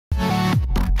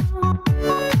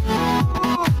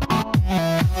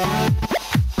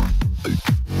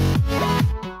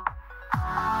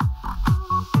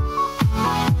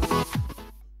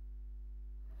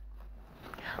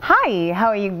Hi, how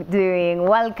are you doing?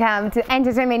 Welcome to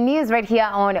Entertainment News right here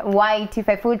on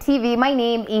Y254 TV. My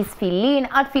name is Feline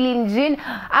at Feline Jin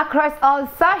across all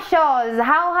socials.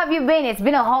 How have you been? It's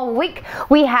been a whole week.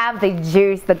 We have the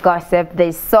juice, the gossip,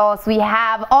 the sauce. We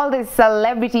have all the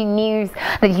celebrity news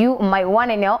that you might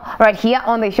want to know right here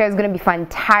on the show. It's going to be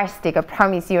fantastic. I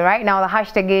promise you. Right now, the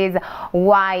hashtag is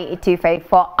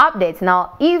Y254 updates.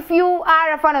 Now, if you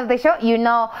are a fan of the show, you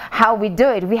know how we do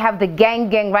it. We have the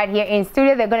gang right here in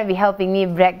studio. They're going to be helping me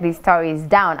break these stories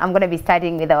down. I'm going to be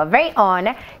starting with our very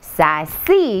own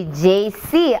Sassy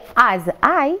JC, as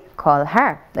I call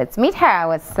her. Let's meet her.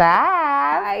 What's up?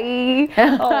 Hi.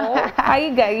 Oh, hi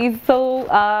guys.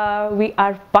 So we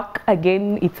are back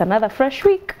again. It's another fresh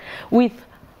week with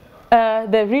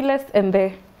the realest and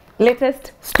the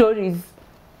latest stories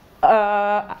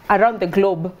around the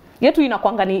globe. Yetu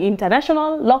inakuanga ni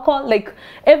international, local, like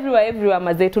everywhere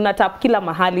maze, tunatap kila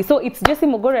mahali. So it's Jesse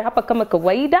Mogore hapa kama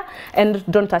kawaida, and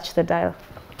don't touch the dial.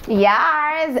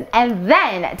 Yes, and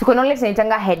then tukonole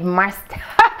tunitanga headmaster,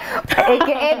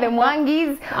 aka the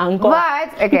Mwangis. Uncle.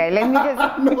 But okay, let me just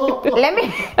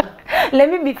let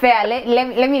me be fair. Let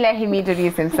me let him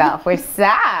introduce himself. What's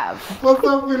up? What's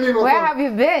up, Feline? Where have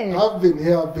you been? I've been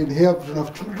here.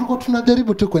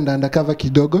 Tunajaribu tu kwenda undercover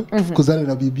kidogo, kuzana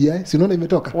na BBI. Si unaona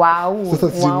imetoka? Wow. So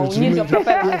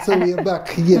we are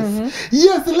back. Yes.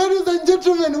 Yes, ladies and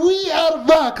gentlemen, we are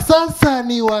back. Sasa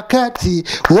ni wakati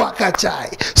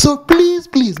wakachai. So please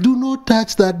do not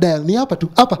touch that dial. Ni hapa tu.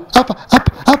 Hapa.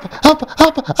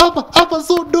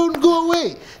 So don't go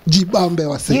away. Jibambe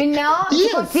wase. You know?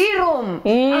 Yes. Tea room.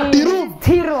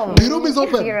 Tea room is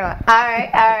open. Alright.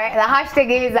 The hashtag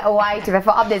is Y254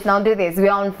 updates. Now do this.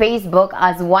 We're on Facebook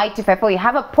as Y254. You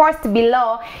have a post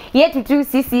below. Yet to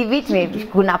see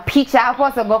vitu kuna picha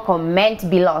hapo, so go comment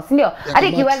below. Ndio. Hata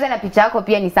ikiweza na picha yako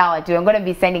pia ni sawa tu. I'm going to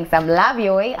be sending some love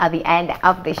your way at the end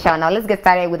of the show. Now let's get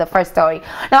started with the first story.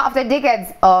 Now, after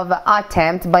decades of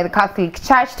attempt by the Catholic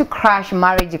Church to crush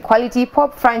marriage equality,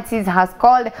 Pope Francis has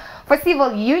called for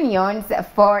civil unions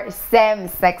for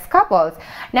same-sex couples.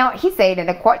 Now, he said, and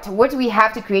I quote, "What we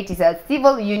have to create is a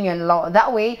civil union law.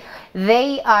 That way,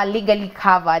 they are legally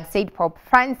covered," said Pope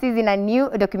Francis in a new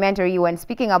documentary when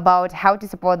speaking about how to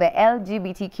support the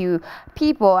LGBTQ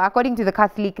people, according to the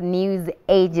Catholic News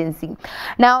Agency.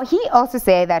 Now, he also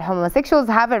said that homosexuals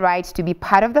have a right to be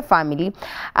part of the family,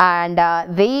 and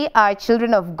they are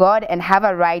children of God and have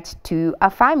a right to a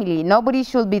family. Nobody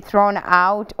should be thrown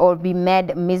out or be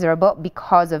made miserable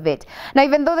because of it. Now,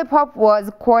 even though the Pope was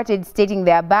quoted stating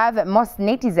the above, most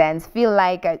netizens feel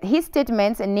like his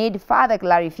statements need further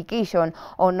clarification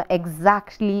on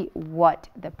exactly what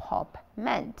the Pope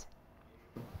meant.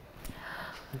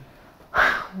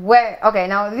 Well, okay,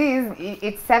 now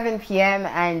it's 7 p.m.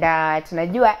 and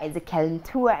tunajua Ezekiel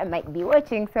Tour might be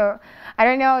watching, so I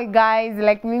don't know, guys,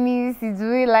 like Mimi,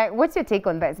 Sizui, like, what's your take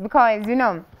on this? Because, you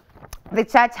know, the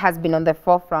church has been on the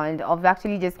forefront of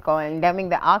actually just condemning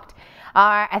the act.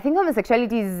 I think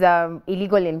homosexuality is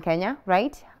illegal in Kenya,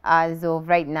 right? As of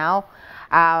right now.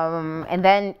 And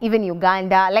then even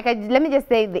Uganda, like let me just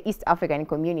say the East African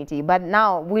community. But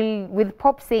now, with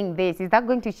Pope saying this, is that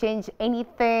going to change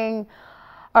anything?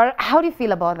 Or how do you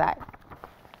feel about that?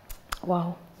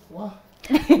 Wow.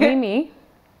 Mimi,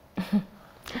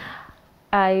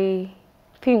 I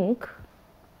think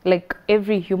like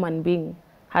every human being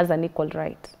has an equal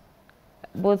right,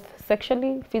 both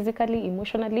sexually, physically,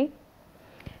 emotionally.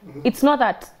 It's not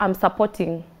that I'm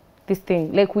supporting this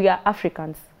thing. Like, we are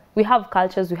Africans. We have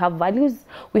cultures, we have values,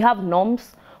 we have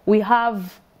norms, we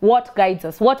have what guides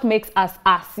us, what makes us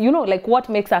us. You know, like what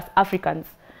makes us Africans.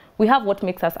 We have what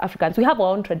makes us Africans. We have our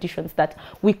own traditions that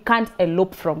we can't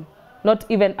elope from, not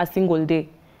even a single day.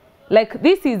 Like,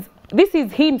 this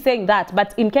is him saying that,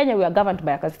 but in Kenya we are governed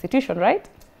by a constitution, right?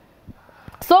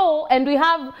 So, and we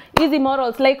have easy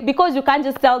morals, like, because you can't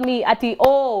just tell me ati,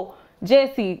 oh,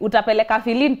 Jesse, utapeleka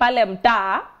Feline pale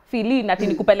mtaa, Feline ati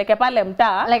nikupeleke pale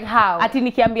mtaa. Like how? Ati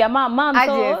nikiambia mom,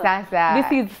 so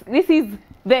this is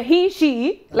the he,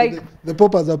 she, like the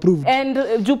Pope has approved.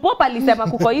 And ju Pope alisema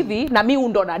kuko hivi na mi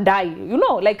undo na die. You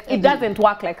know, like it doesn't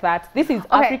work like that. This is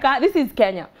Africa, this is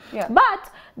Kenya. Yeah.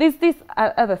 But there's this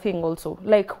other thing also,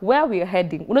 like where we are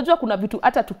heading. Unajua kuna vitu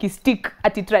hata tukistick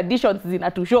ati traditions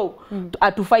zinatushow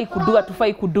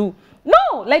atufai kudu.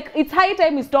 No, like it's high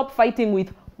time we stop fighting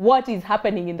with what is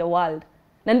happening in the world.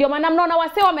 Na ndio maana mnaona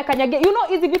wase wamekanyagia, you know,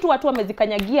 hizi vitu watu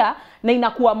wamezikanyagia na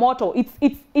inakuwa moto.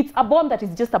 It's a bomb that is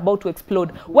just about to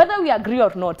explode, whether we agree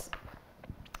or not.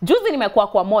 Juzi nimekuwa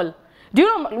kwa mall. Do you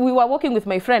know, we were walking with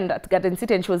my friend at Garden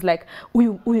City and she was like,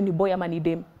 uyu ni boy ama ni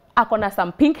dem. akona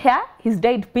some pink hair, he's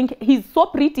dyed pink, he's so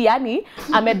pretty yani,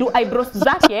 amedu eyebrows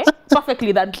zake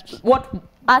perfectly than what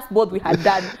us both we had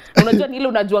done. Unajua ni ile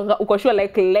unajua uko sure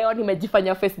like leo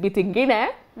nimejifanya face beat ingine,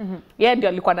 yeye ndio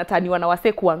alikuwa anataniwa na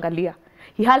wase kuangalia.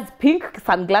 He has pink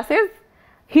sunglasses,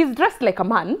 he's dressed like a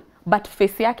man, but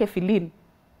face yake Feline.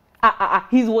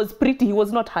 He was pretty, he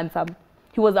was not handsome.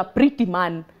 He was a pretty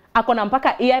man. Akona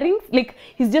mpaka earrings, like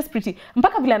he's just pretty.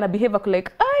 Mpaka vile ana behave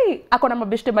like, ay, akona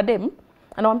mabeshte madem,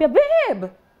 anamwambia babe.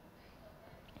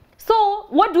 So,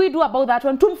 what do we do about that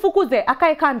one? Tumfukuze,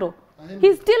 akae kando.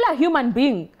 He's still a human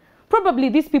being. Probably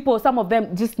these people, some of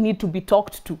them just need to be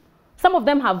talked to. Some of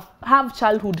them have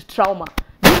childhood trauma.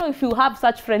 You know, if you have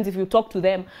such friends, if you talk to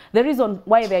them, the reason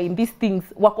why they're in these things,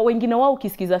 wako wengine wao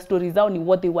ukisikiza stories zao ni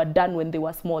what they were done when they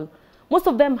were small. Most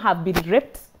of them have been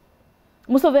raped.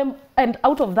 Most of them, and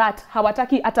out of that,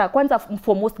 hawataki, ata kwanza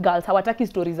for most girls, hawataki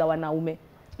stories za wanaume.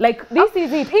 Like, this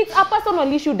is it. It's a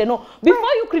personal issue, they know.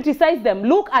 Before you criticize them,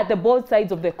 look at the both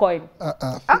sides of the coin.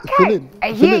 Okay,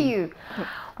 I hear you.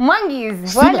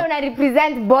 Monkeys, why don't I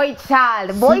represent boy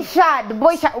child? Boy child,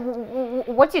 boy child.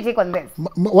 What's your take on this?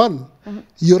 One,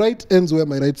 your right ends where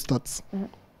my right starts.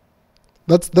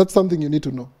 That's something you need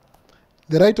to know.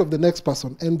 The right of the next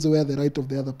person ends where the right of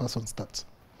the other person starts.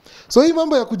 So hii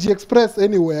mambo ya kuji-express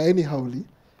anywhere, anyhowly,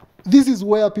 this is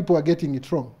where people are getting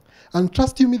it wrong. And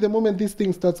trust you me, the moment this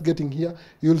thing starts getting here,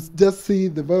 you'll just see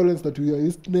the violence that we are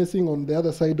witnessing on the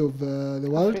other side of the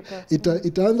world.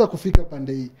 Itaanza kufika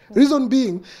pande hii. Reason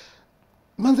being,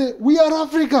 manze, we are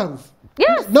Africans.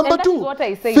 Yes, Number and two, that is what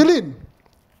I say. Feline,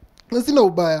 sina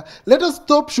ubaya. Let us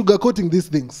stop sugarcoating these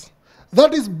things.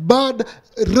 That is bad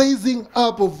raising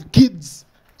up of kids.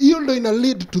 Hiyo ndo ina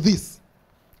lead to this.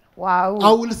 Wow.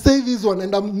 I will say this one,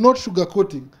 and I'm not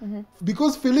sugarcoating.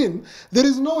 Because Feline, there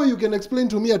is no way you can explain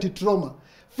to me ati trauma.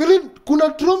 Feline, kuna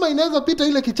trauma inaweza pita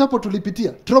ile kichapo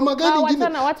tulipitia. Trauma gani ingine?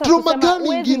 Trauma gani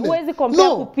ingine? Uwezi compare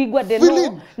kupigwa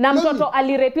deno na mtoto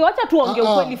alirepiwa. Wacha tuongee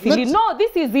ukweli Feline. No,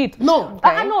 this is it. No.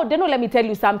 No, deno, let me tell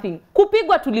you something.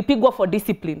 Kupigwa tulipigwa for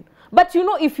discipline. But you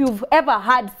know, if you've ever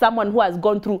had someone who has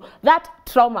gone through that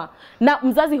trauma, na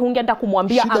mzazi hungeenda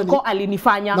kumwambia anko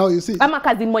alinifanya, ama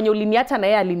kazini mwenye uliniacha na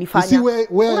yeye alinifanya. See where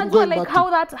I'm going like back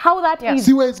how that is.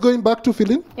 See where it's going back to,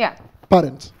 Feline? Yeah.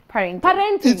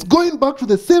 Parenting. It's going back to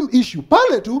the same issue.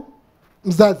 Pale tu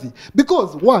mzazi.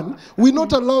 Because one, we're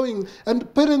not allowing, and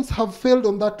parents have failed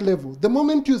on that level. The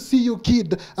moment you see your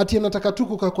kid ati anataka tu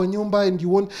kukaa kwa nyumba and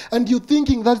you're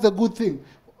thinking that's a good thing.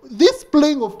 This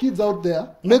playing of kids out there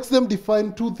makes them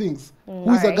define two things.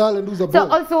 Who's a girl and who's a boy. So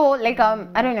also, like,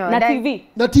 I don't know. Na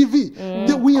TV.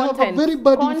 We have a very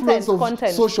bad influence of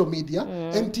social media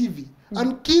and TV.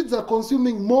 And kids are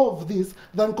consuming more of this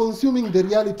than consuming the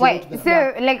reality out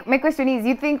there. So, like, my question is,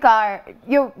 you think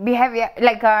your behavior,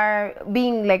 like,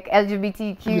 being, like,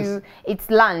 LGBTQ, it's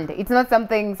learned. It's not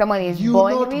something someone is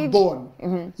born with? You're not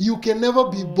born. You can never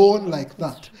be born like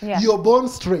that. Yeah. You're born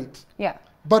straight. Yeah.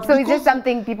 But so it's just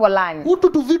something people learn.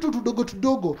 Utu vitu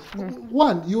tudogo.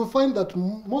 One, you will find that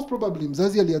most probably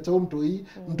mzazi aliacha mtoi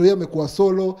amekuwa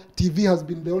solo. TV has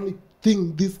been the only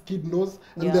thing this kid knows,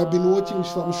 and they have been watching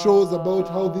some shows about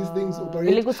how these things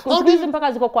operate.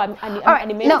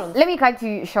 No, let me cut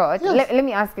you short. Yes. Let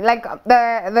me ask you, like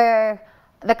the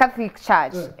Catholic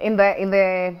Church in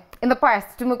the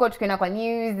past, tumekuwa tukiona kwa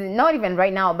news, not even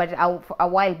right now, but a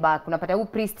while back, unapata huyu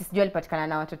priest sijui alipatikana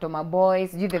na watoto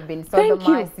maboys, sijui they've been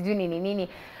sodomized, sijui nini.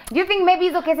 Do you think maybe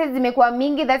hizo cases zimekuwa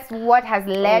mingi, that's what has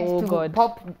led to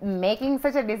pop making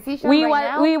such a decision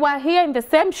now? We were here in the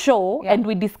same show and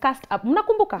we discussed,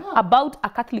 mnakumbuka, about a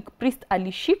Catholic priest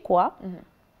alishikwa,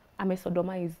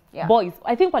 amesodomize boys.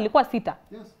 I think walikuwa 6.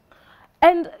 Yes.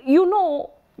 And you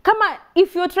know,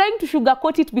 if you're trying to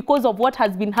sugarcoat it because of what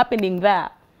has been happening there,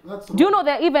 do you know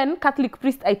that even Catholic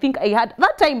priest, I think I had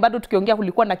that time bado tukiongea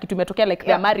kulikuwa na kitu imetokea like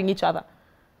they are marrying each other.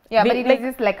 Yeah, but it was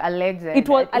just like alleged. It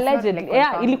was alleged. Like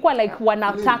ilikuwa like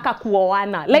wanataka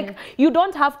kuoana. Like you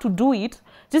don't have to do it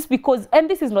just because, and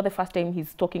this is not the first time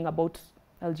he's talking about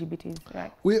LGBTs.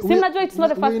 Right. It's not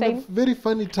the first time. Very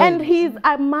funny time. And he's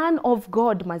a man of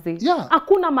God, maze. Yeah.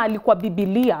 Hakuna mahali kwa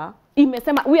Biblia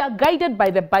imesema we are guided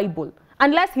by the Bible.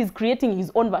 Unless he's creating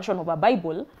his own version of a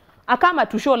Bible, akama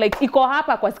to show like iko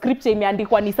hapa kwa scripture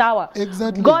imeandikwa ni sawa.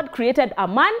 Exactly. God created a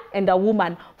man and a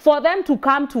woman for them to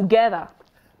come together.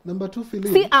 Number 2,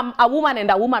 Feline. See, a woman and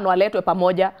a woman waletwe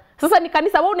pamoja. Sasa ni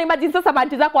kanisa, wewe una imagine sasa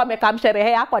banti zako wamekaa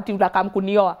msherehe yako ati unakam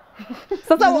kunioa.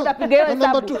 Sasa wewe unapiga hiyo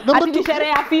hesabu. Ati sherehe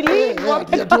ya pili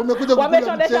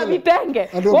wametonesha vitenge.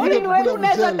 Wewe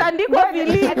unaweza tandikwa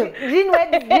vili. Jean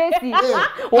wedding dressy.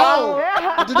 Wow.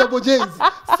 Ati double J's.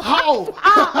 How?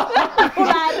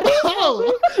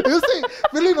 You see,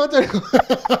 feeling what I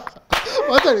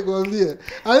nikwambie.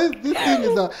 I think this thing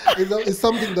is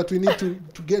something that we need to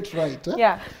get right.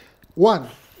 Yeah. One,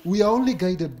 we are only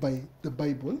guided by the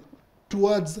Bible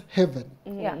towards heaven.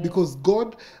 Yeah. Because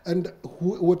God and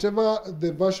whatever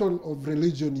the version of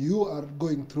religion you are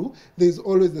going through, there is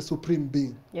always the supreme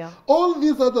being. Yeah. All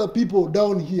these other people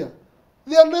down here,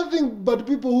 they are nothing but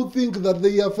people who think that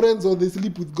they are friends or they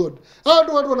sleep with God. Okay.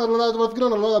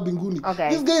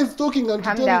 This guy is talking and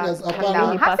telling us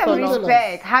down. Have some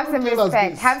respect. Have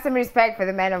some respect for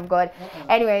the man of God.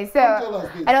 Anyway, so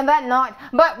and on that note,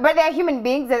 but they are human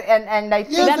beings and I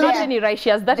think they're not any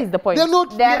righteous. That is the point. They're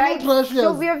not righteous.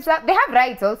 So they have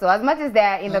rights also. As much as they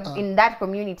are in that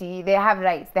community, they have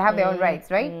rights. They have their own rights,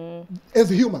 right?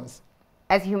 As humans.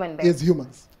 As human beings. As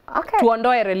humans. Okay.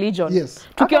 Tuondoe religion. Yes.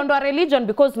 Tukiondoa religion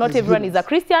because not everyone is a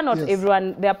Christian, not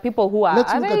everyone, there are people who are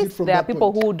atheists, there are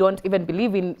people who don't even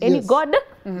believe in any God.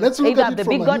 Let's look either at it the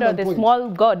from big a God or human the point. small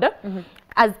God.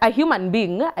 As a human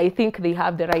being, I think they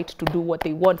have the right to do what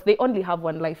they want. They only have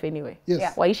one life anyway.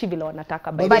 Yes. Waishi vile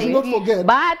wanataka. But they should not forget.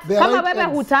 But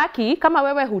kama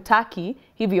wewe ends. hutaki,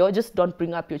 hivyo just don't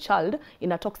bring up your child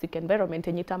in a toxic environment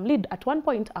and itamlead at one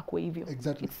point akwe hivyo.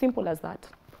 Exactly. It's simple as that.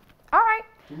 All right.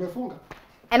 Tumefunga.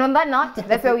 And on that note,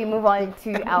 that's where we move on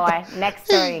to our next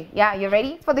story. Yeah, you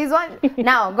ready for this one?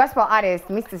 Now, gospel artist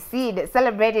Mr. Sid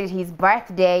celebrated his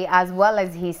birthday as well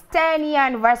as his 10-year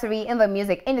anniversary in the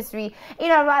music industry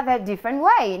in a rather different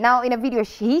way. Now, in a video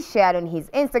he shared on his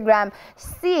Instagram,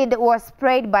 Sid was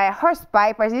sprayed by a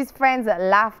hosepipe as his friends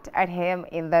laughed at him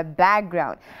in the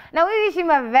background. Now, we wish him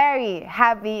a very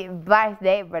happy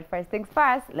birthday, but first things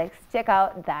first, let's check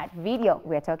out that video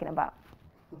we're talking about.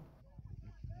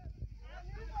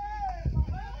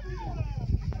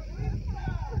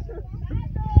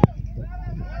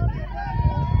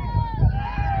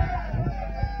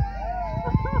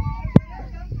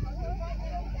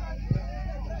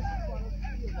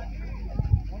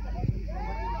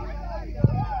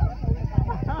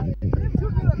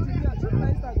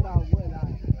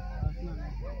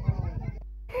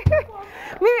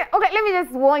 Okay, let me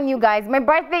just warn you guys. My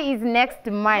birthday is next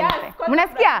month.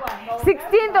 Munasikia?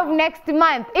 16th of next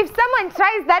month. If someone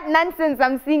tries that nonsense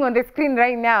I'm seeing on the screen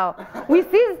right now, we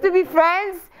cease to be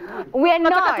friends. We are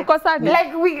not.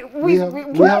 Like we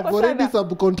have already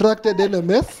subcontracted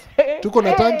NMS. Tuko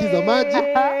na tanki za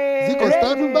maji. Ziko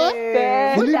standby.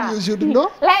 You should know.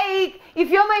 Like, if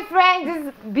you're my friend,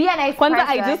 just be a nice person.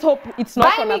 I just hope it's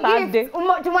not on a Thursday.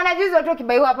 Tumeona juzi watu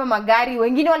wakibaiwa hapa magari,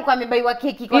 wengine walikuwa wamebaiwa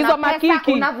keki. Hizo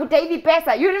makiki. Unavuta hivi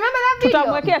pesa. You remember that video?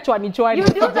 Tutamwekea chwani. You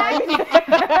do that?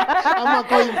 Ama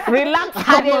coins. Relax,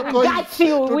 I got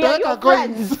you. We are your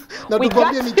friends. Na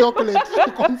tukwambie ni chocolate.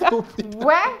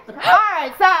 Where?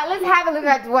 Alright, so let's have a look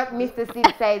at what Mr.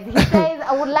 Sid says. He says,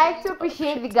 I would like to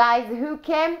appreciate the guys who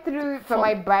came through for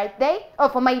my birthday, or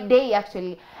for my day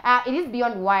actually. It is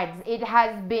beyond words. It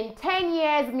has been 10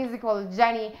 years musical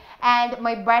journey and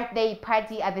my birthday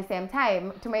party at the same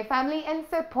time. To my family and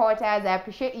supporters, I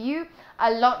appreciate you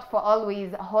a lot for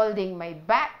always holding my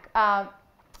back. For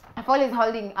always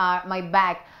holding my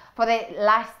back for the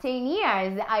last 10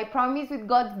 years. I promise with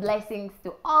God's blessings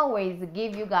to always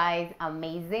give you guys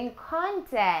amazing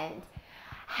content.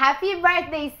 Happy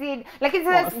birthday, Sid. Like it's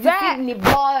a Sydney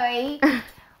boy.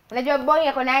 Unajua boy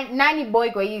yako nani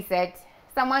boy kwa hii set?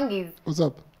 Samangis. What's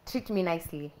up? Treat me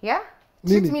nicely, yeah?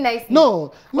 Nini? Treat me nicely.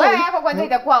 No. Wewe yako kwanza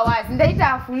itakuwa wazi.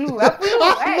 Ndaita afulu. Hey,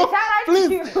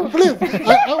 please.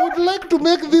 I would like to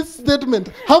make this statement.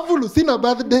 Hafulu sina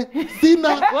birthday.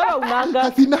 Sina.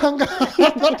 Sinanga.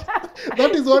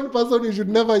 That is one person you should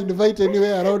never invite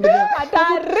anywhere around here.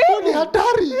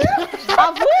 Hatari.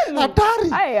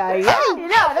 Hatari. You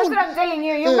know, that's what I'm telling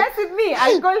you. You mess with me,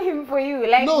 I'll call him for you.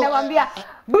 Like, nawambia,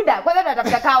 Buddha, kwanza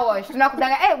tunatafuta car wash.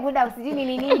 Tunakudanga, Buddha, usijini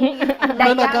nini.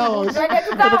 Nana car wash.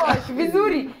 Car wash,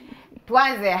 vizuri.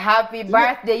 Tuanze, happy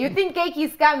birthday. You think cake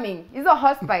is coming? Hizo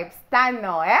hosepipe, stand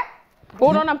now,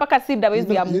 Unaona mpaka Sid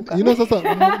hawezi amuka. You know sasa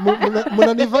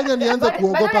mnanifanya nianze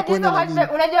kuogopa kwenda na nini.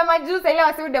 Unajua majusa ile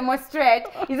wasi demonstrate,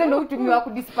 hizo ndio hutumiwa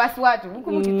kudisperse watu.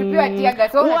 Huku mkitupiwa tia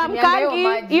gas au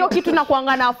uamkangi hiyo kitu na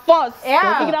kuangana force.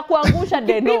 Inakuangusha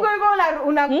deno. Pigo hivyo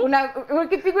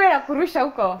ukipigwa na kurusha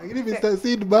huko. Lakini Mr.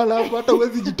 Sid bala hapo hata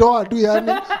huwezi jitoa tu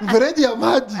yani mfereji ya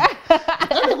maji.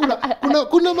 Yani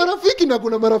kuna marafiki na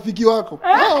kuna marafiki wako.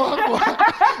 Hao wako.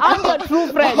 I'm a true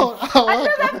friend.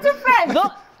 I'm true friend.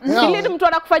 Ili mtu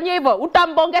anakufanyia hivyo,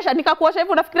 utambongesha nikakuosha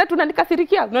hivyo unafikiria tu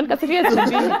unanikasirikia. Unanikasirikia siku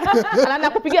mbili. Anaanza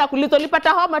kupigia kulizo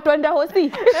lipata homa twende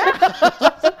hosi.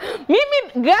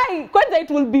 Mimi guy, kwanza it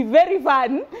will be very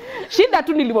fun. Shinda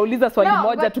tu niliwauliza swali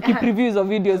moja tukipreview hizo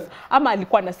videos ama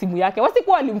alikuwa na simu yake.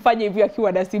 Wasikuwa alimfanya hivi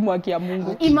akiwa na simu ya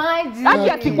Mungu.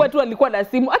 Imagine. Akikuwa tu alikuwa na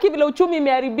simu. Vile uchumi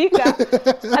imeharibika.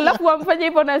 Alafu wamfanye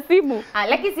hivyo na simu.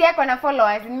 Lakini si yako na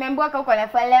followers. Nimeambiwa uko na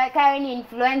followers, kama ni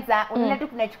influencer, unaenda tu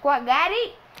kunachukua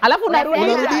gari. Alafu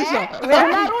unarudisha.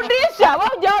 Wewe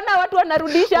hujaona watu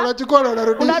wanarudisha. Unachukua na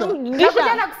unarudisha.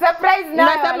 Unakuja na kusurprise na.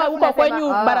 Unasema huko kwenyu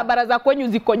barabara za kwenyu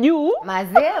ziko juu.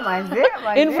 Mazee.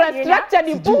 Infrastructure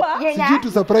ni poor. Sijui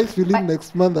tu surprise feeling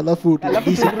next month alafu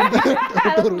utarudisha.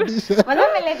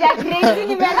 Wanapeleka crazy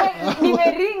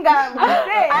nimeringa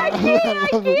mazee.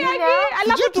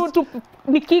 Alafu tu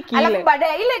ni kiki ile. Alafu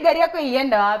baadaye ile gari yako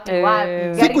ienda wapi?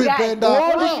 Sikuipenda.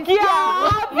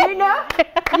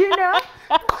 You know?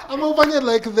 Ama ufanye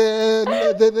like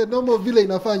the normal vile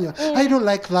inafanywa. I don't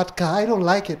like that car. I don't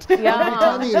like it. Yeah. I'm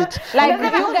returning it. Like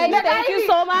you guys, thank you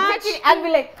so much. I'll be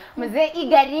like, mzee, hii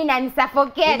gari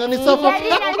inanisuffocate.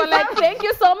 Like, thank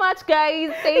you so much,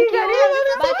 guys. Thank you.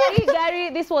 But Gary,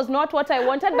 this was not what I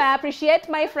wanted, but I appreciate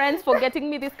my friends for getting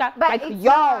me this car. But like, it's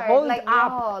yo, hard. hold Like,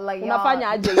 up. yo, like, Unafanya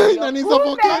yo. aje hiyo?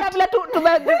 Inanisuffocate.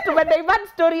 Tume divert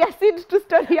story ya seed to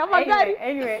story ya magari.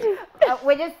 Anyway,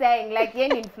 we're just saying, like,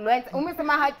 any influence.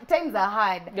 Umesema times are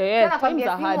hard. Yeah, times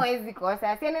are hard. Simu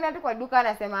kosa. Si anaenda tu kwa duka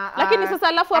anasema Lakini sasa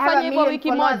alafu afanye hivyo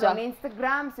wiki moja. On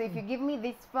Instagram, so if you give me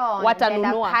this phone,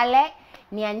 watanunua pale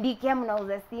niandike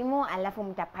mnauza simu alafu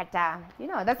mtapata. You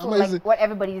know, that's what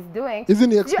everybody is doing.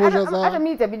 Isn't exposure za hata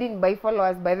mimi itabidi buy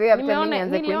followers by the way after mimi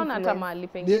nianze kuinfluence. Niliona hata mahali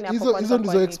pengine hapo hizo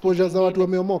ndizo exposure za watu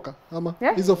wameomoka ama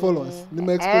hizo followers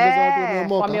ni exposure za watu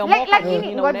wameomoka.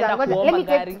 Lakini ngoja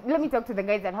let me talk to the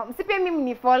guys at home. Si pia mimi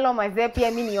ni follow mazee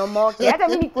pia mimi niomoke. Hata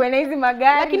mimi nikuwe na hizi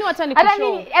magari. Lakini wacha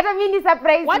nikushow. Hata mimi ni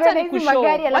surprise na hizi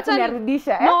magari alafu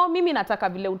narudisha. No, mimi nataka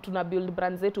vile tuna build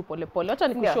brand zetu pole pole. Wacha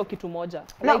nikushow kitu moja.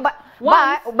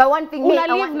 But one thing una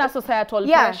live na societal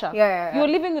pressure. You're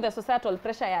living with the societal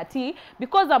pressure ya tea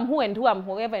because I'm who and who I'm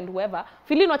whoever and whoever.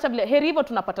 Feeling wacha vile heri hivyo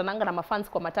tunapatananga na mafans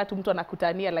kwa matatu mtu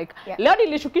anakutania like leo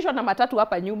nilishukishwa na matatu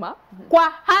hapa nyuma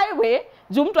kwa highway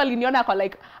juu mtu aliniona kwa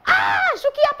like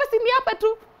shuki hapa sini hapa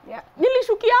tu.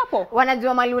 Nilishuki hapo.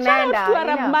 Wanajua mali unaenda. Tu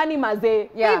Arabani mazee.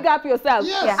 Big up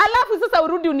yourself. Alafu sasa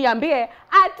urudi uniambie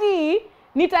ati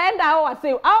nitaenda hao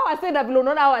wase na vile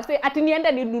unaona hao wase ati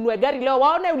niende ninunue gari leo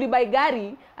waone ulibai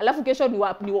gari alafu kesho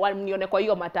nione kwa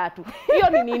hiyo matatu. Hiyo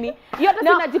ni nini? Hiyo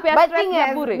hata sinajipea stress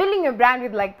ya bure. Building your brand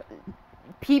with like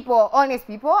people, honest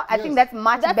people, I think that's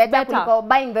much better kuliko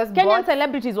buying those Kenyan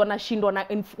celebrities wanashindwa na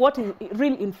what is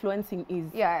real influencing is.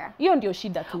 Hiyo ndio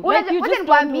shida tu. Like you just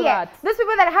don't do that. Those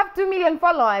people that have 2 million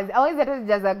followers, always that is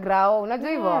just a grao. Unajua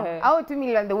hivyo? Au 2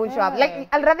 million they won't show up. Like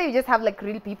I'd rather you just have like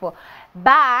real people.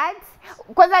 But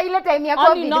kwanza ile time ya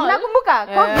COVID, unakumbuka?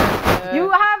 COVID. You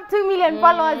have 2 million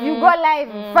followers, you go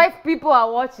live, 5 people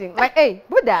are watching. Like, hey,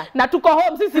 Buddha. Na tuko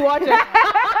home sisi wote.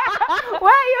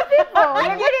 Where are you people?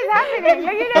 Like, what is happening?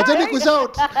 Like, acheni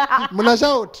kushout. Mna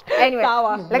shout. Anyway,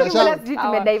 lakini mbona sisi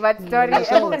tumedivert story.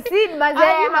 Seed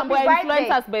mazee mambo ya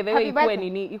influencers by the way ikuwe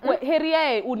nini? Ikuwe heri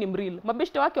yeye ni mreal.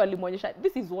 Mabeshte wake walimuonyesha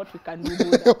this is what we can do.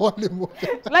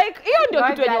 Like hiyo ndio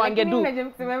kitu yenye wangedu. Mimi naje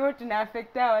msema tuna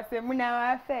affect hawa, sema mna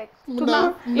affect.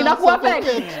 Inakuwa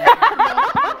affect.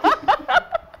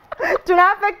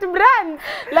 Tuna affect brand.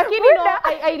 Lakini no,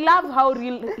 I love how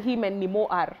real him and Nemo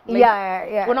are.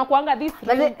 Like, unakuanga this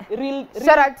real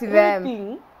shout out to them.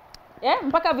 Thing.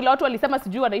 Mpaka vile watu walisema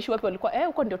sijui wanaishi wapi walikuwa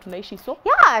huko ndio tunaishi so.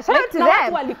 Shout out to them.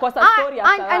 Watu walikosa story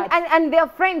and their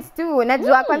friends too.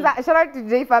 Najua kwanza shout out to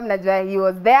J-Fam, najua he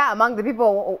was there among the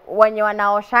people wenye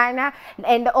wanaoshana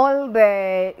and all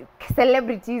the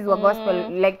celebrities were gospel,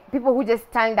 like people who just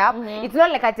stand up. It's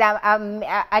not like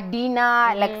a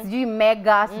dinner like sijui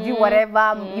mega sijui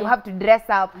whatever you have to dress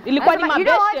up. Ilikuwa ni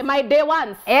mabeshte my day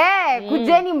once.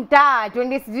 Kujeni mtaa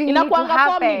twende sijui nini to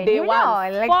happen. Day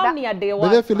once. Form ni a day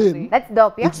once. That's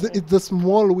dope, It's the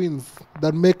small wins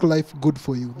that make life good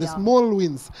for you. The small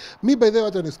wins. Me by the way,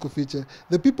 wacha nisikufiche.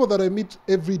 The people that I meet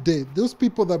every day, those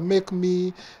people that make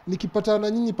me nikipatana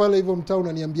nyinyi pale hivyo mtaa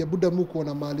unaniambia buda muko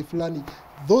na mahali fulani.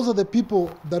 Those are the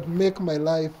people that make my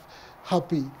life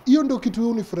happy. Hiyo ndio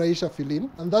kitu unifurahisha feeling,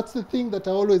 and that's the thing that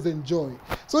I always enjoy.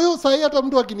 So hiyo sahi hata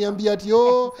mtu akiniambia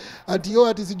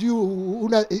ati sijui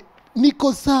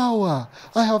niko sawa.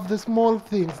 I have the small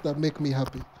things that make me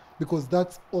happy. Because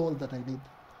that's all that I need.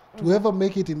 To ever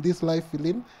make it in this life,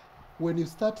 feeling, when you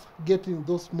start getting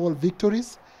those small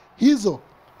victories, hizo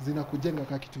zinakujenga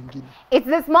kama kitu kingine. It's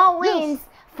the small wins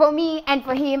for me and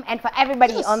for him and for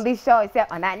everybody on this show. So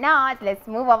on that note, let's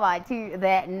move over to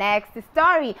the next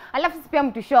story. I love to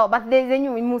spam to show, but there's a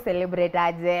new celebrate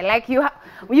like you got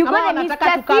a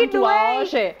Mr.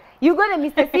 Sidway. You got a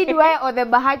Mr. Sidway or the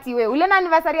Bahati way. Ule na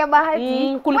anniversary ya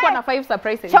Bahati. Kulikuwa na 5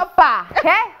 surprises. Chopper,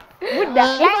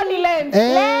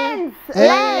 Lens.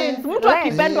 Mtu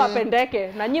akipendwa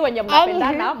apendeke na nyi wenye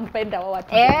mnapendana mpenda wa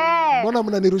watu. Mbona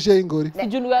mnanirushia ingori?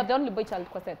 Sijui we are the only boy child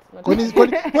kwa set. Kwani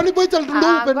boy child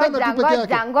ndio upendana tu peke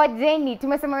yake? Ngojeni,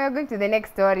 tumesema we are going to the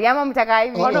next story. Ama mtaka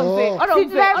hivi. Ona mse.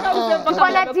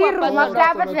 Kwa tiru, mafuta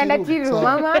hapa tunaenda tiru,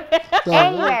 mama.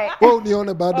 Anyway. Wewe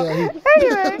unione baada ya hii.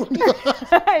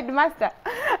 Headmaster.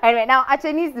 Anyway, now a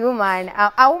Chinese woman,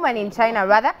 a woman in China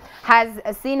rather, has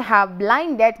seen her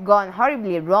blind date gone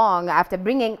horribly wrong after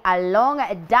bringing along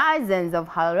dozens of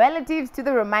her relatives to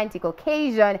the romantic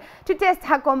occasion to test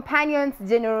her companion's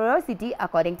generosity,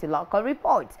 according to local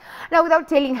reports. Now, without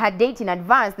telling her date in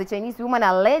advance, the Chinese woman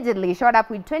allegedly showed up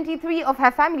with 23 of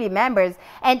her family members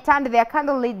and turned their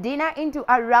candlelit dinner into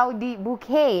a rowdy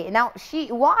bouquet. Now,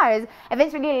 she was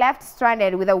eventually left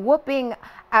stranded with a whooping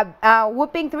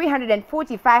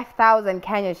 345,000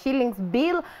 Kenya shillings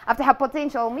bill after her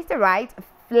potential Mr. Right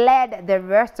fled the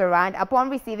restaurant upon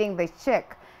receiving the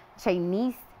check,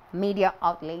 Chinese media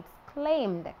outlets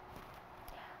claimed.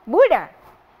 Buddha,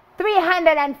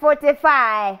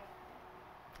 345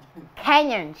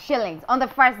 Kenyan shillings on the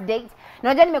first date.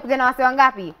 Unajua nimekuja na wase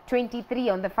wangapi?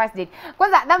 23 on the first date.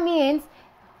 Kwanza that means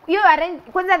you arrange,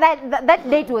 kwanza that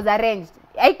date was arranged.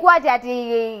 Haikuwa ati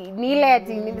ni ile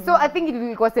ati, so I think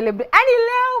ilikuwa celebrate. Ani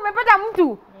leo umepata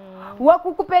mtu wa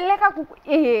kukupeleka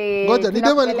ngoja ni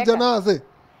dema alikuja na wase.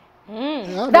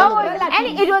 That was, and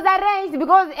it was arranged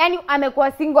because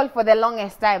amekuwa single for the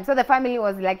longest time. So the family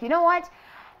was like, you know what?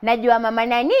 Najua mama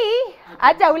nani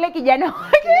hata ule kijana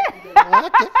wake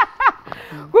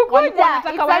kukuja, it's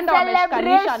a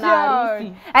celebration.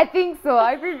 I think so.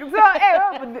 I think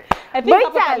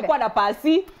alikuwa na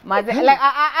pasi. Like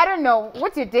I don't know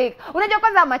what you take. Unajua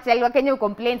kwanza machali wa Kenya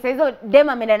complain sasa hizo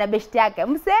dema ameenda na best yake.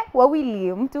 Mse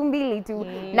wawili, mtu mbili tu.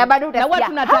 Na bado utasikia. Na watu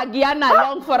tunatagiana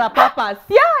along for a purpose.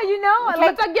 Yeah, you know,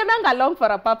 like tunatagiana along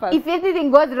for a purpose. If anything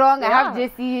goes wrong, I have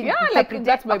Jesse. Yeah, like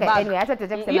that's my bag. Anyway, hata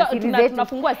tutasema series zetu.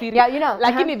 Tunafungua series. Yeah, you know.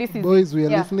 Lakini this is boys, we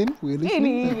are listening. We are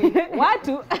listening.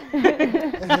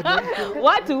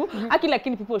 Watu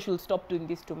lakini people should stop doing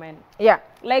this to men. Yeah.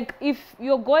 Like if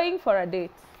you're going for a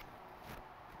date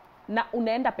na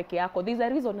unaenda peke yako, there's a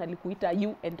reason alikuita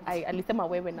you and I, alisema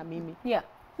wewe na mimi. Yeah.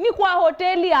 Ni kwa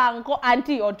hoteli anko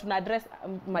auntie or tuna address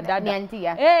madada. Ni auntie,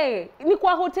 yeah. Hey, ni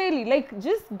kwa hoteli, like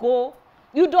just go.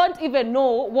 You don't even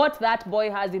know what that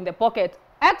boy has in the pocket.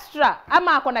 Extra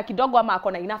ama akona kidogo ama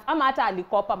akona enough ama hata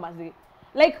alikopa mazi.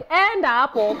 Like enda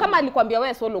hapo kama alikwambia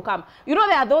wewe solo come. You know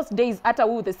there are those days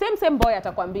hata the same boy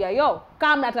atakwambia yo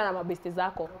come hata na mabesti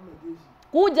zako.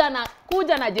 Kuja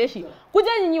na jeshi.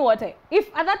 Kuja nyinyi wote.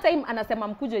 If at that time anasema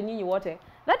mkuje nyinyi wote,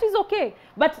 that is okay.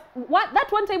 But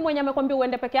that one time mwenye amekwambia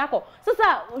uende peke yako,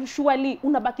 sasa surely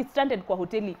unabaki stranded kwa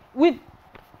hoteli with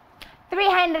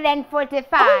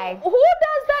 345. Who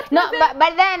does that? No,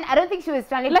 but then I don't think she was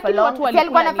stranded for long. Si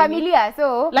alikuwa na familia,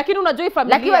 so. Lakini unajua hii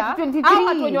familia, watu 23.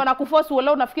 Watu wenye wanakuforce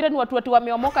uolewe unafikiri ni watu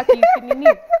wameomoka nini?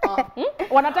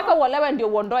 Wanataka uolewe ndio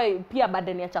uondoe pia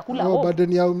burden ya chakula. No,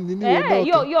 burden ya nini?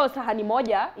 Hiyo sahani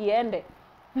moja iende.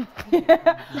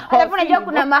 Alafu unajua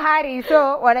kuna mahari,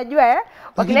 so wanajua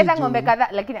wakileta ng'ombe kadhaa,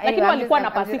 lakini walikuwa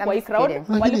na pasi kwa hii crowd.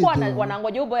 Walikuwa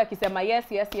wanangoja boy akisema yes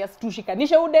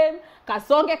tushikanishe udem,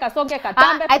 kasonge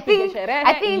katambe tupige sherehe.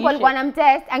 I think walikuwa na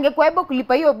mtest, angekuwa able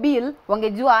kulipa hiyo bill,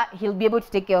 wangejua he'll be able to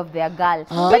take care of their girl.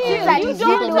 But you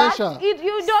don't measure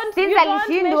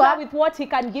with what he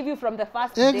can give you from the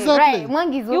first day. Exactly.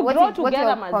 Right. You grow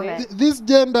together, man. This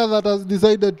gender that has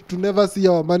decided to never see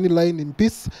our money line in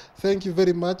peace, thank you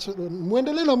very much.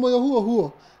 Muendelee na moyo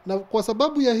huo. Na kwa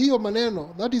sababu ya hiyo maneno,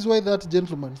 that is why that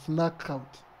gentleman snuck out.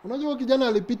 Unajua kijana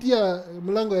alipitia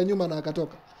mlango ya nyuma na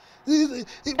akatoka.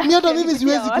 Hata mimi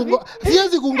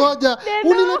siwezi kungoja.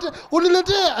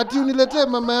 Uniletee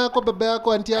mama yako, baba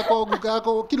yako, aunti yako, guka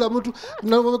yako, kila mtu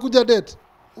na wamekuja date.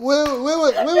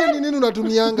 Wewe ni nini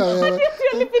unatumianga wewe?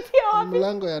 Alipitia wapi?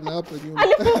 Mlango yana hapo nyuma.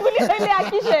 Alifungulia ile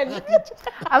kitchen.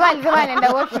 Ama alisema anaenda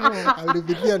washroom.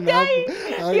 Alipitia na hapo.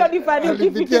 Hiyo ni fani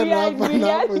ukifikiria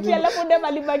hivi. Alafu ndema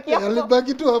alibaki hapo.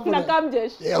 Alibaki tu hapo. Na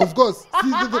kamjesh. Yeah, of course.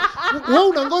 Wewe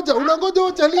unangoja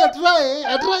uchalia try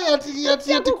ati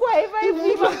kwa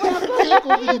hivi.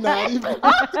 Kwa hivi na haribu.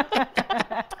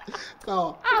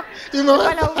 Sawa.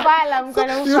 Mkono ufala.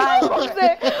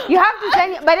 You have to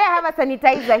send, but I have a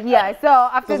sanitizer here. So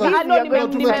after this,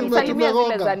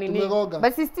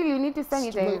 but still you need to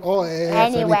sanitize.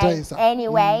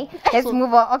 Anyway, let's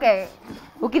move on. Okay.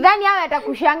 Ukidhani hawa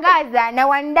atakushangaza na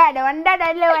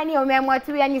wandada leo yani umeamua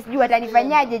tu yani sijui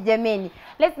atanifanyaje jameni.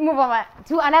 Let's move on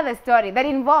to another story that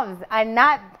involves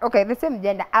the same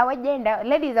gender, our gender.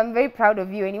 Ladies, I'm very proud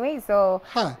of you anyway. So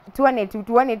tuone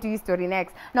to story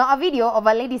next. Now a video of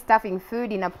a lady stuffing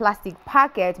food in a plastic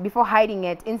packet before hiding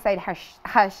it inside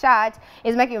her shirt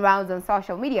is making rounds on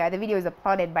social media. The video is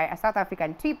uploaded by a South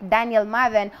African tweet, Daniel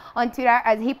Marvin, on Twitter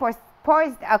as he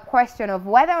posed a question of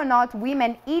whether or not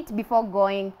women eat before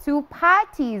going to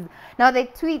parties. Now the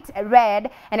tweet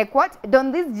read, and I quote,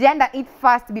 "Don't this gender eat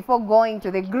first before going to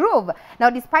the groove?"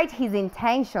 Now despite his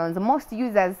intentions, most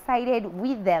users sided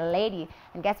with the lady.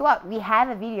 And guess what? We have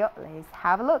a video. Let's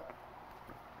have a look.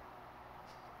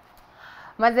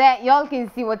 Maze, y'all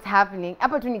can see what's happening.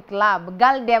 Hapa tu ni club.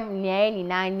 Girl dem ni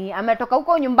nani? Ametoka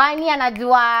huko nyumbani,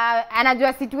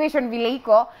 anajua situation vile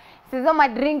iko. Sizo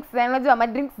madrinks, unajua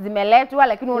madrinks zimeletwa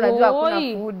lakini unajua kuna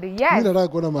food. Yes. Mimi nataka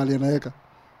kuona mahali anaweka.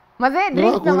 Maze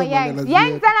drinks na yanks.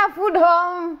 Yanks ana food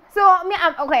home. So me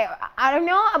okay, I don't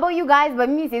know about you guys but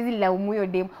me siwezi laumu hiyo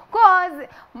dem. Cause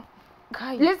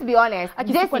let's be honest.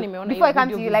 Before I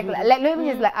come to you let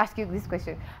me just ask you this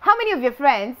question. How many of your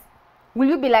friends will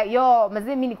you be like, yo, maze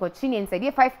mimi niko chini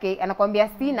inside 5k anakuambia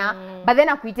sina, but then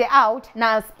akuite out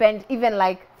na I'll spend even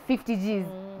like 50 G's.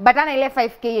 But ana ile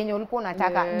 5k yenye ulikuwa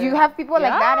unataka. Do you have people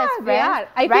like that as friends?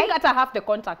 I think that I have the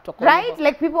contact to call. Right?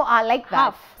 Like people are like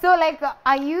that. So like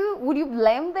would you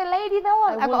blame the lady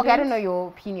though? Okay, I don't know your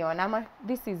opinion.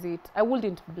 This is it. I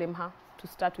wouldn't blame her to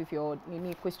start with your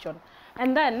question.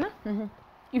 And then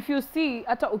if you see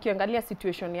hata ukiangalia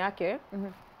situation yake,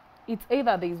 it's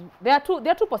either there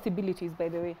are two possibilities by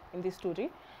the way in this story.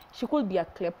 She could be a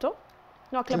klepto.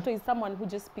 No, klepto is someone who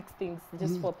just picks things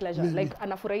just for pleasure. Like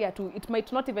anafurahia too. It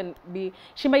might not even be,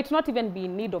 she might not even be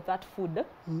in need of that food.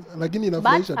 Lakini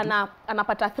inafurahisha tu. But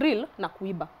anapata thrill na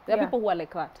kuiba. There are people who are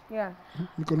like that. Yeah.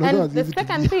 And the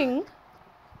second thing,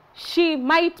 she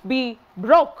might be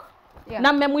broke.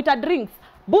 Na mmemwita drinks.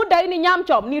 Buda hii ni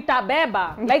nyamchom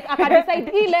nitabeba. Like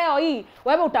akadecide hii leo hii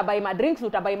wewe utabai ma drinks,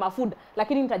 utabai ma food,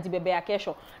 lakini nitajibebea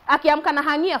kesho. Akiamka na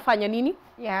hangi afanye nini?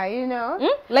 Yeah, you know.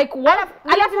 Like what?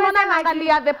 Alafu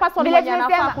unaangalia the person mwenye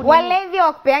anafaa kunini. Walevi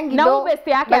wakupeangi do. Na ubesti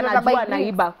yake anajua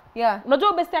naiba. Yeah.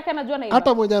 Unajua ubesti yake anajua naiba.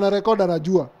 Hata mwenye ana record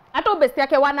anajua. Hata ubesti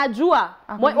yake wanajua.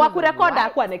 Wa kurecord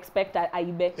hakuwa expect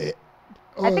aibe.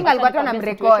 I think alikuwa tu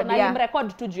anamrecord.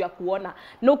 Alimrecord tu juu ya kuona.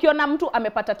 Na ukiona mtu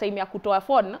amepata time ya kutoa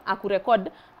phone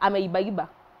akurecord ameibaiba.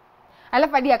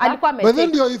 Alafu hadi alikuwa amecheka. But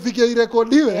ndio ifike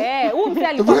irekodiwe. Huyu mzee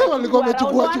alikuwa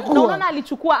amechukua. Unaona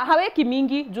alichukua haweki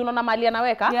mingi juu unaona mali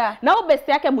anaweka. Na best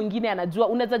yake mwingine anajua.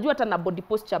 Unaweza jua hata na body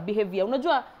posture behavior.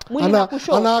 Unajua mwingine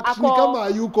akushow ako kama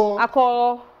hayuko.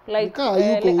 Ako like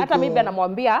hata maybe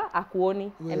anamwambia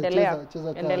akuoni.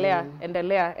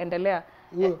 Endelea.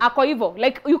 Ako hivyo,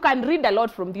 like you can read a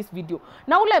lot from this video.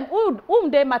 Na ule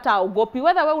mde mata ogopi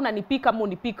whether wewe unanipika ama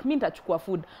unipik, mimi nitachukua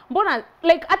food. Mbona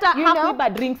like hata hakuiba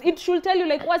drinks, it should tell you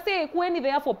like wase kueni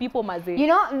there for people maze. You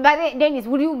know, but Dennis,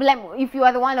 would you blame if you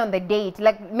are the one on the date,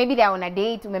 like maybe they are on a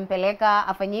date, umempeleka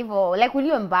afanye hivyo, like will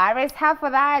you embarrass her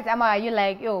for that? Ama are you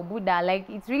like, yo Buddha,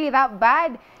 like it's really that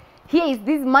bad? Here is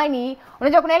this money.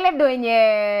 Unajua kuna ile do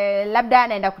yenye labda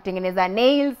anaenda kutengeneza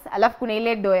nails, alafu kuna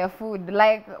ile do ya food.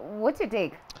 Like what's your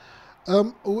take?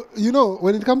 You know,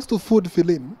 when it comes to food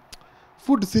feeling,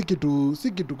 food si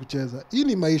kitu kucheza. Hii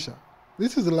ni maisha.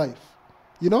 This is life.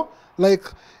 You know? Like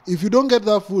if you don't get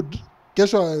that food,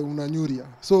 kesho unanyuria.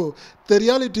 So the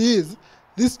reality is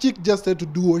this chick just had to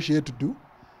do what she had to do.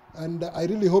 And I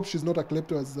really hope she's not a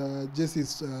klepto as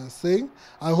Jesse's saying.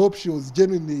 I hope she was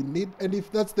genuinely in need. And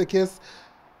if that's the case,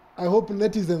 I hope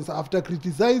netizens, after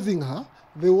criticizing her,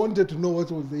 they wanted to know what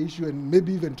was the issue and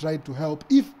maybe even tried to help,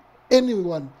 if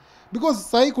anyone. Because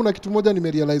sahi kuna kitu moja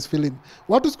nimerealize feeling.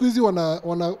 Watu siku hizi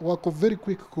wako very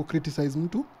quick ku criticize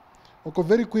mtu. Wako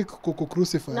very quick ku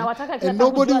crucify. And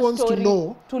nobody wants to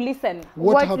know to listen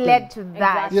what led to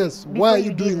that. Exactly. Yes, why are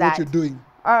you doing what you're doing?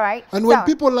 All right. And when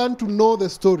people learn to know the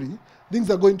story, things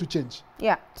are going to change.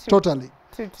 Yeah. Totally.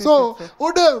 So,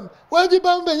 Odem,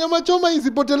 wajibambe nyama choma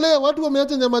isipotelee, watu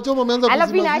wameacha nyama choma wameanza kuzima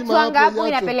zima hapo. Alafu inaachwa hapo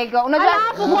inapelekewa. Unajua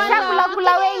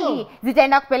kula wengi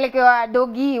zitaenda kupelekewa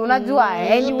dogi, unajua?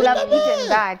 And you will have eaten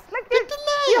that. Like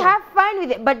you have fun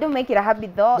with it, but don't make it a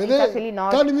habit though. It's actually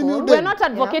not cool. We're not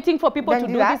advocating for people to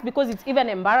do this because it's even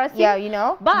embarrassing. Yeah, you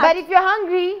know. But if you're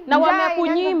hungry, na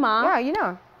wamekunyima. Yeah, you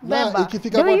know. Na Beba.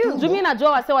 ikifika Do kwa you? tumbo. Jumi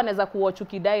najua wase wanaweza kuwatch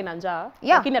ukidai na njaa,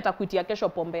 Yeah. lakini atakuitia kesho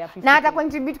pombe ya 50. Na ata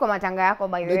contribute kwa matanga yako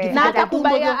by the way. Ikifika Na kwa tumbo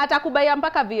atakubaya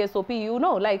mpaka VSOP, you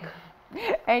know, like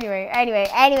Anyway.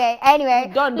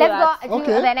 Don't do Let's that. go to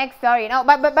Okay. the next story. No,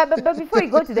 but before we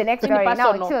go to the next story,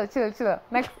 no, Personal. chill.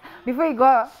 Before we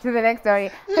go to the next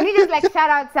story, can you just like shout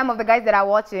out some of the guys that are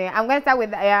watching? I'm gonna start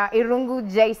with Irungu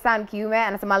Jason Kiume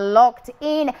and some locked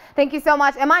in. Thank you so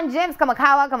much, Eman James kama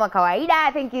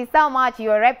kawaida. Thank you so much.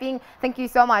 You're repping. Thank you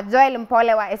so much, Joel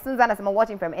Mpole wa Esunza and some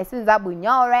watching from Esunza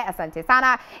Bunyore. Asante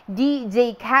sana,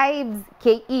 DJ Kibes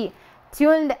KE.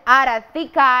 Tuned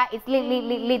Arathika, it's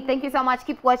lit. Thank you so much.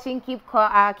 Keep watching, keep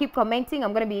commenting.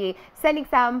 I'm gonna be sending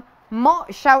some more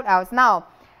shout outs now.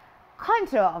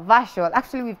 Controversial.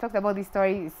 Actually, we've talked about this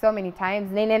story so many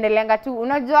times. Ninaendeleanga tu.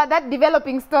 Unajua that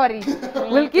developing story.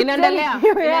 We'll keep telling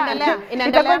you.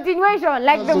 It's a continuation,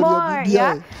 like the Sorry, more,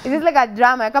 yeah. It is like a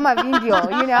drama, come a video,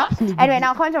 you know. Anyway,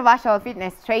 now controversial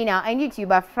fitness trainer and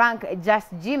YouTuber Frank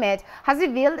Just Jimet has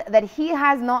revealed that he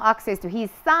has no access to his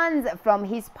sons from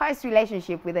his past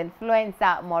relationship with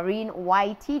influencer Maureen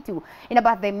Y254. In a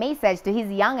birthday message to his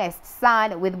youngest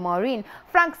son with Maureen,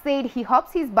 Frank said he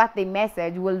hopes his birthday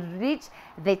message will reach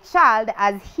the child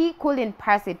as he couldn't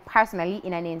pass it personally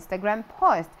in an Instagram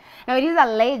post. Now, it is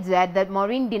alleged that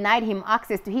Maureen denied him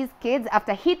access to his kids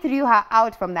after he threw her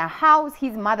out from the house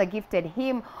his mother gifted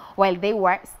him while they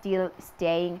were still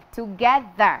staying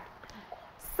together.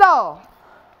 So,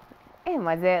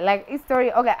 like this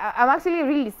story, okay, I'm actually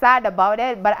really sad about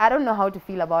it, but I don't know how to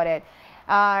feel about it.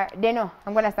 Deno,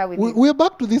 I'm gonna start with you. We're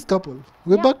back to this couple.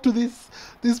 We're back to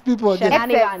these people again.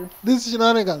 shenanigans. These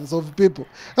shenanigans of people.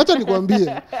 Acha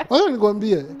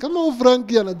nikwambie kama huyu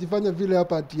Frankie anajifanya vile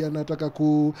hapa ati anataka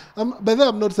ku by the way,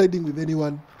 I'm not siding with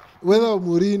anyone, whether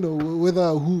Maureen or whether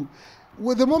who.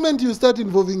 The moment you start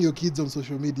involving your kids on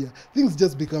social media, things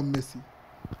just become messy.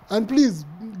 And please,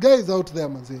 guys out there,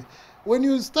 manze, when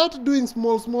you start doing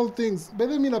small things, by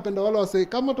the way, mimi napenda wale wase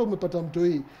kama hata umepata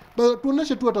mtoi, but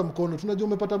tuoneshe tu hata mkono, tunajua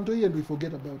umepata mtoi and we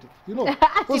forget about it, you know.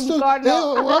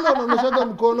 Wale wanaonyesha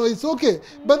mkono, it's okay,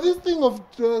 but this thing of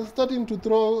starting to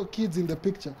throw kids in the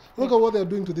picture, look at what they are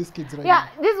doing to these kids right now.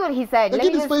 This is what he said. The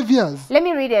kid is 5 years. Let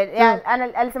me read it. Yeah.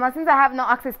 And Alisema, since I have no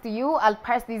access to you, I'll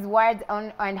pass these words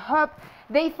on and hope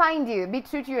they find you. Be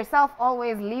true to yourself.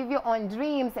 Always live your own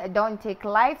dreams. Don't take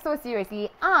life so seriously.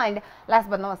 And last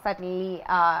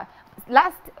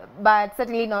but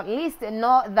certainly not least,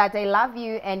 know that I love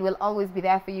you and will always be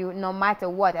there for you no matter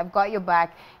what. I've got your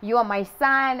back. You are my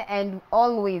son and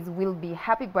always will be.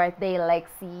 Happy birthday,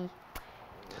 Lexi.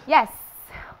 Yes.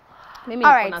 Mimi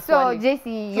All niko right. na So, swali.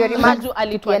 JC, your remarks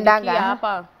Alituandikia tukiendanga.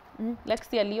 hapa.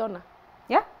 Lexi aliona.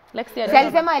 Yeah? Lexi Si aliona.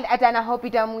 alisema atana hope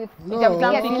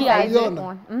itamfikia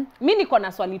aliona. Mimi niko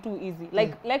na swali tu easy.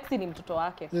 Like Lexi ni mtoto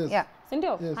wake. Yes. Yeah. Si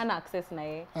ndio? Yes. Hana access na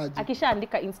yeye. Aje.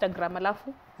 Akishaandika Instagram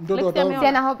alafu Mtoto Lexi wa ameona.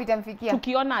 Siana hope itamfikia.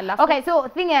 Tukiona alafu. Okay, so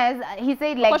thing is, he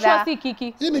said like Kwa sure that. si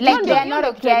Kiki. Hii ni Like kike. they are not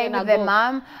Hiyo ndio okay kitu with the inago.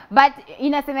 mom, but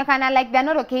inasemekana like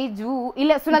they're not okay juu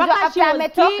ile so unajua Mpaka she after was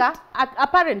ametoka kicked,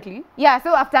 apparently yeah,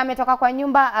 so after ametoka kwa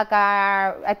nyumba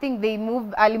I think they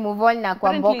ali move on na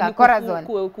kwa mboka Corazon.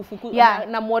 Yeah.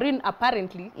 Na Maureen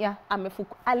apparently Yeah.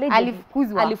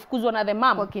 alifukuzwa na the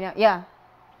mom. Kwa kina, yeah.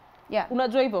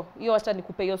 Unajua hivyo? Hiyo acha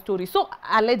nikupe hiyo story. So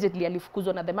allegedly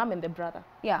alifukuzwa na the mom and the brother.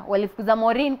 Yeah, walifukuza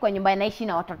Maureen kwa nyumba anaishi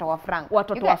na watoto wa Frank.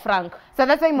 Watoto wa Frank. So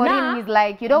that's why Maureen is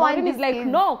like, you don't Maureen want is like,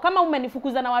 no, kama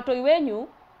umenifukuza na watoi wenyu,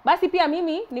 basi pia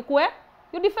mimi nikue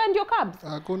you defend your cabs.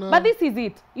 But this is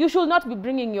it. You should not be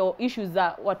bringing your issues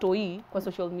za watoi kwa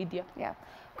social media. Yeah.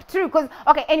 True, because,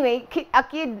 okay, anyway, a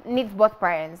kid needs both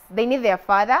parents. They need their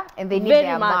father and they need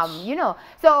their mom, you know.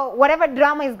 So whatever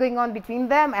drama is going on between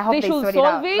them, I hope they sort it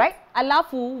out, right?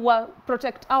 Alafu wa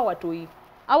protect our watoi.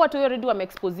 Our watoi already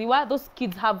wameexposiwa. Those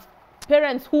kids have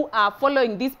parents who are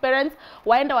following these parents.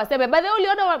 Waenda waseme, by the way,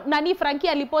 uliona nani Frankie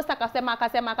aliposta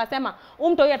akasema,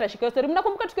 mtoi atashika story.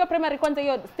 Mnakumbuka tukiwa primary kwanza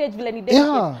hiyo stage vile ni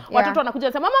dating. Watoto wanakuja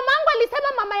wasema, mama mangu alisema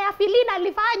mama ya Filina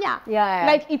alifanya.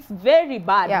 Like it's very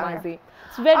bad, manzi.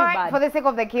 It's very bad. For the sake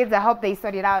of the kids, I hope they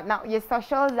sort it out. Now, your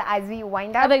socials as we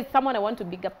wind up. There is someone I want to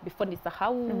big up before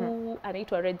nisahau.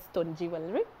 Anaitwa Redstone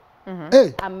Jewelry.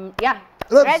 Hey. Yeah.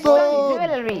 Redstone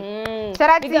Jewelry. Shout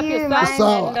out to you, man.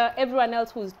 And everyone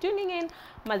else who's tuning in.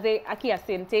 Maze aki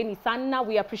asanteni sana.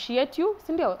 We appreciate you.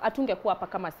 Sindio, atungekuwa hapa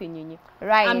kama si nyinyi.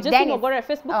 Right. I'm Jesse Mogora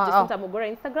Facebook, Jacinta Mogora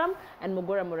Instagram, and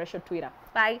Mogora Moresho Twitter.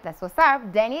 Bye. That's what's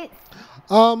up, Dennis.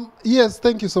 Yes,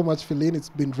 thank you so much, Feline. It's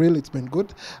been real, it's been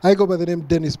good. I go by the name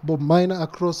Dennis Bob Minor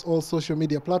across all social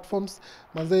media platforms.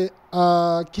 Maze,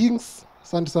 Kings,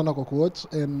 asante sana kwa kuwatch,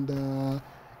 and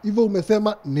hivyo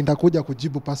umesema nitakuja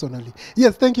kujibu personally.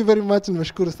 Yes, thank you very much.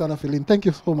 Nimeshukuru sana Feline. Thank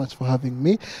you so much for having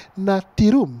me. Na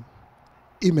Tirum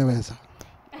imeweza.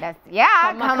 That's,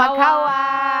 yeah,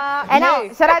 Kamakawa. And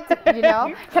now, shout out to,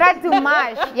 shout out to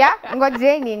Mash, yeah?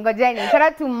 Ngojeni. Shout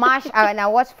out to Mash, and I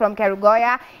watched from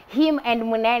Kerugoya, him and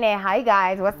Munene. Hi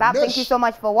guys, what's up? Thank you so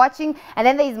much for watching. And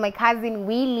then there is my cousin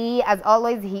Willie. As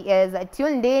always, he is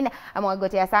tuned in.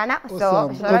 Amwagotea sana.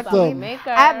 So, shout out to him.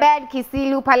 Abed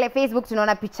Kisilu, pale Facebook,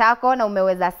 tunaona pichako na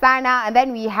umeweza sana. And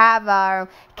then we have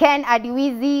Ken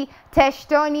Adiwizi,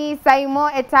 Teshtoni,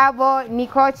 Saimo Etabo,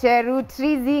 Niko Cheru,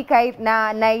 Trizi,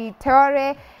 na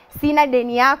Naitore, Sina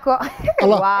Deniako.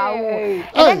 Wow. Hey.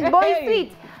 And then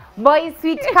Boy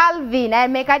Sweet Calvin,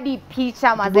 and make a deep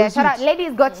picture,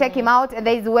 ladies, go check him out. There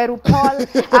is Weru Paul,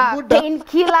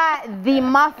 Painkiller, the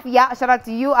Mafia. Shout out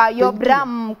to you, your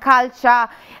Bram Culture.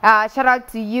 Shout out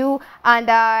to you and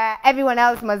everyone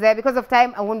else, Maze. Because of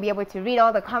time, I won't be able to read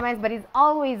all the comments, but it's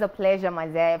always a pleasure,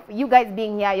 Maze. You guys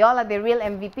being here, y'all are the real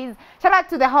MVPs. Shout out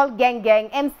to the whole gang,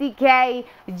 MCK,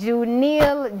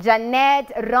 Junil,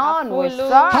 Janet, Ron, what's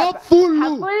up?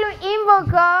 Hapulu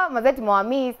Imboka, Maze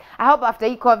tumewamis. I hope after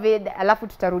you COVID, alafu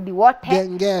tutarudi wote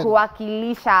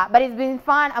kuwakilisha. But it's been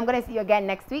fun. I'm going to see you again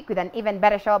next week with an even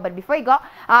better show. But before you go,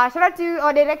 shout out to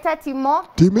our director Timo,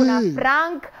 kuna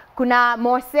Frank, kuna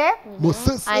Mose,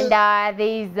 and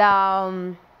there's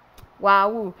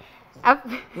wow,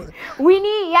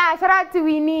 Winnie. Yeah, shout out to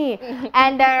Winnie.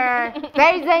 And there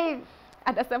is a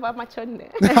Atasema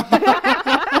machonde.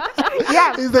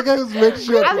 Yeah. He's the guy who's made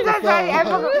sure. I'm so sorry. I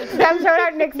forgot. I'm shout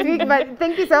out next week, but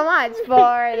thank you so much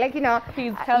for, like, you know,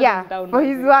 for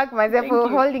his work, myself, for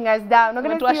holding us down. I'm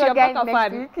gonna see you again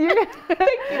next week. Thank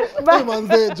you. Bye,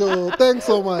 Manzejo. Thanks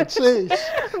so much. Hey.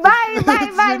 Bye.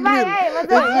 Hey,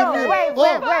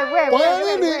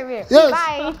 wait. Yes.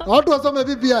 Bye. Watu wasome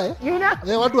BBI. You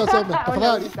know? Watu wasome.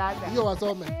 Tafadhali. Hiyo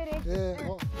wasome.